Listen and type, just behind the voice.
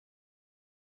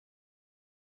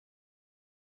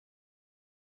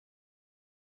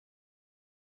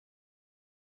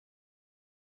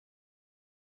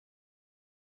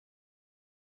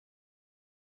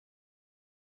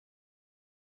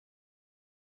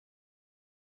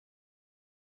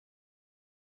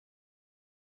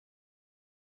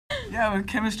Yeah, well,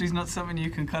 chemistry's not something you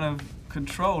can kind of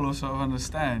control or sort of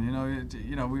understand.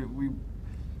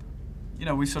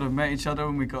 We sort of met each other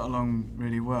and we got along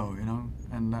really well.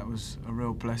 And that was a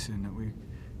real blessing that we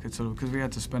could sort of, because we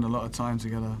had to spend a lot of time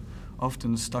together,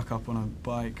 often stuck up on a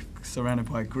bike,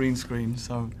 surrounded by a green screen.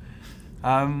 So,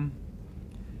 yeah,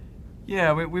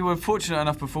 we were fortunate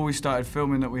enough before we started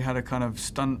filming that we had a kind of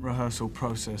stunt rehearsal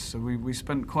process. So we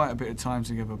spent quite a bit of time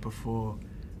together before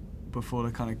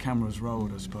the kind of cameras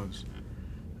rolled, I suppose.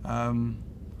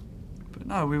 But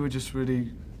no, we were just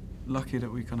really lucky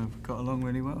that we kind of got along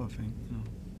really well, I think.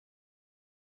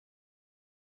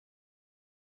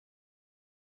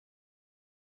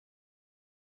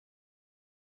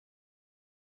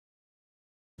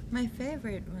 My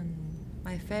favorite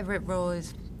role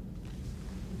is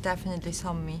definitely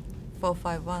Sommi,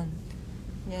 451.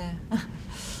 Yeah.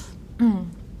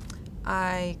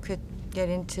 I could get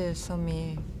into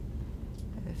Sommi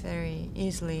very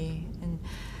easily, and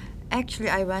actually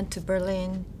I went to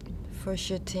Berlin for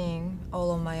shooting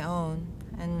all on my own,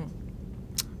 and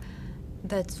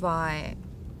that's why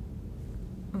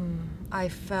I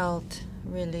felt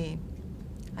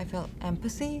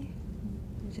empathy.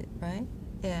 Is it right?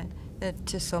 Yeah,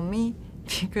 to Sommi,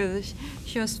 because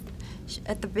she was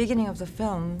at the beginning of the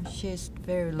film. She's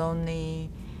very lonely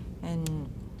and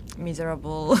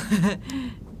miserable,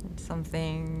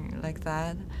 something like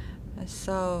that.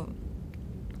 So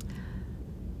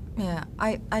yeah,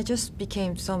 I just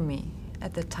became Sommi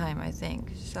at the time, I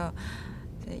think. So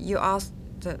you asked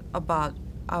about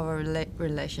our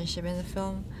relationship in the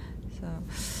film. So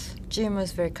Jim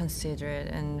was very considerate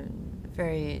and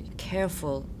very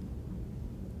careful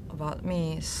about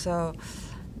me. So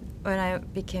when I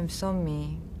became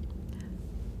Sommi,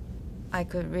 I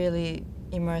could really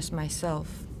immerse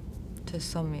myself to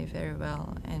Sommi very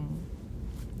well, and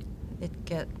it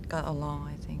got along,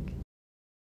 I think.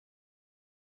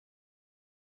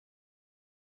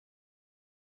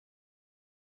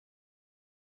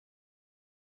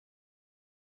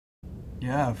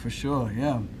 Yeah, for sure,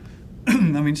 yeah. I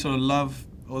mean, sort of love,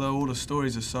 although all the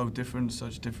stories are so different,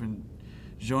 such different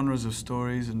genres of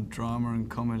stories and drama and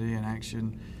comedy and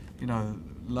action,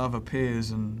 love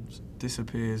appears and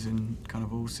disappears in kind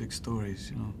of all 6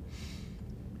 stories,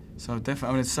 So definitely,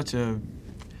 I mean, it's such a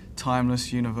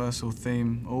timeless, universal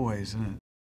theme always, isn't it?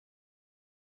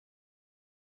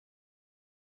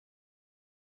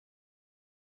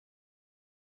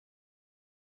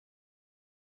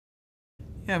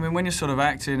 Yeah, I mean, when you're sort of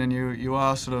acting and you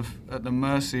are sort of at the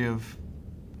mercy of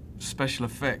special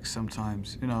effects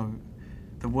sometimes,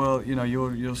 the world,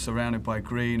 you're surrounded by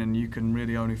green and you can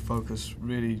really only focus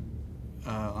really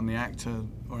on the actor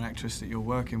or actress that you're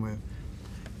working with.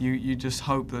 You just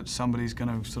hope that somebody's going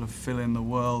to sort of fill in the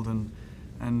world, and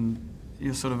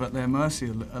you're sort of at their mercy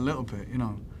a little bit,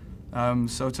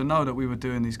 So to know that we were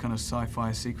doing these kind of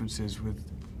sci-fi sequences with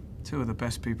 2 of the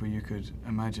best people you could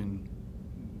imagine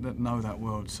that know that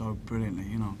world so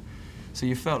brilliantly, So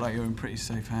you felt like you were in pretty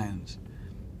safe hands.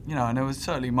 And there was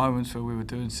certainly moments where we were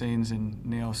doing scenes in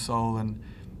Neo Soul and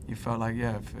you felt like,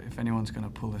 yeah, if anyone's going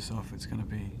to pull this off, it's going to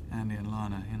be Andy and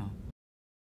Lana,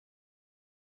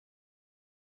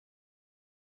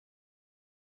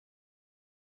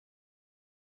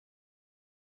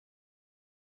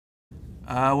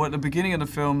 Well, at the beginning of the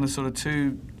film, the sort of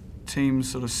 2 teams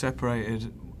sort of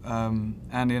separated.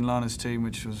 Andy and Lana's team,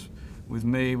 which was with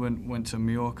me, went to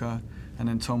Mallorca, and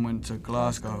then Tom went to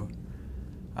Glasgow.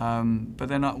 But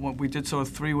then we did sort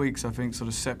of 3 weeks, I think, sort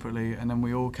of separately, and then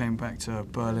we all came back to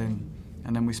Berlin,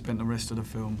 and then we spent the rest of the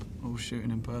film all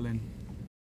shooting in Berlin.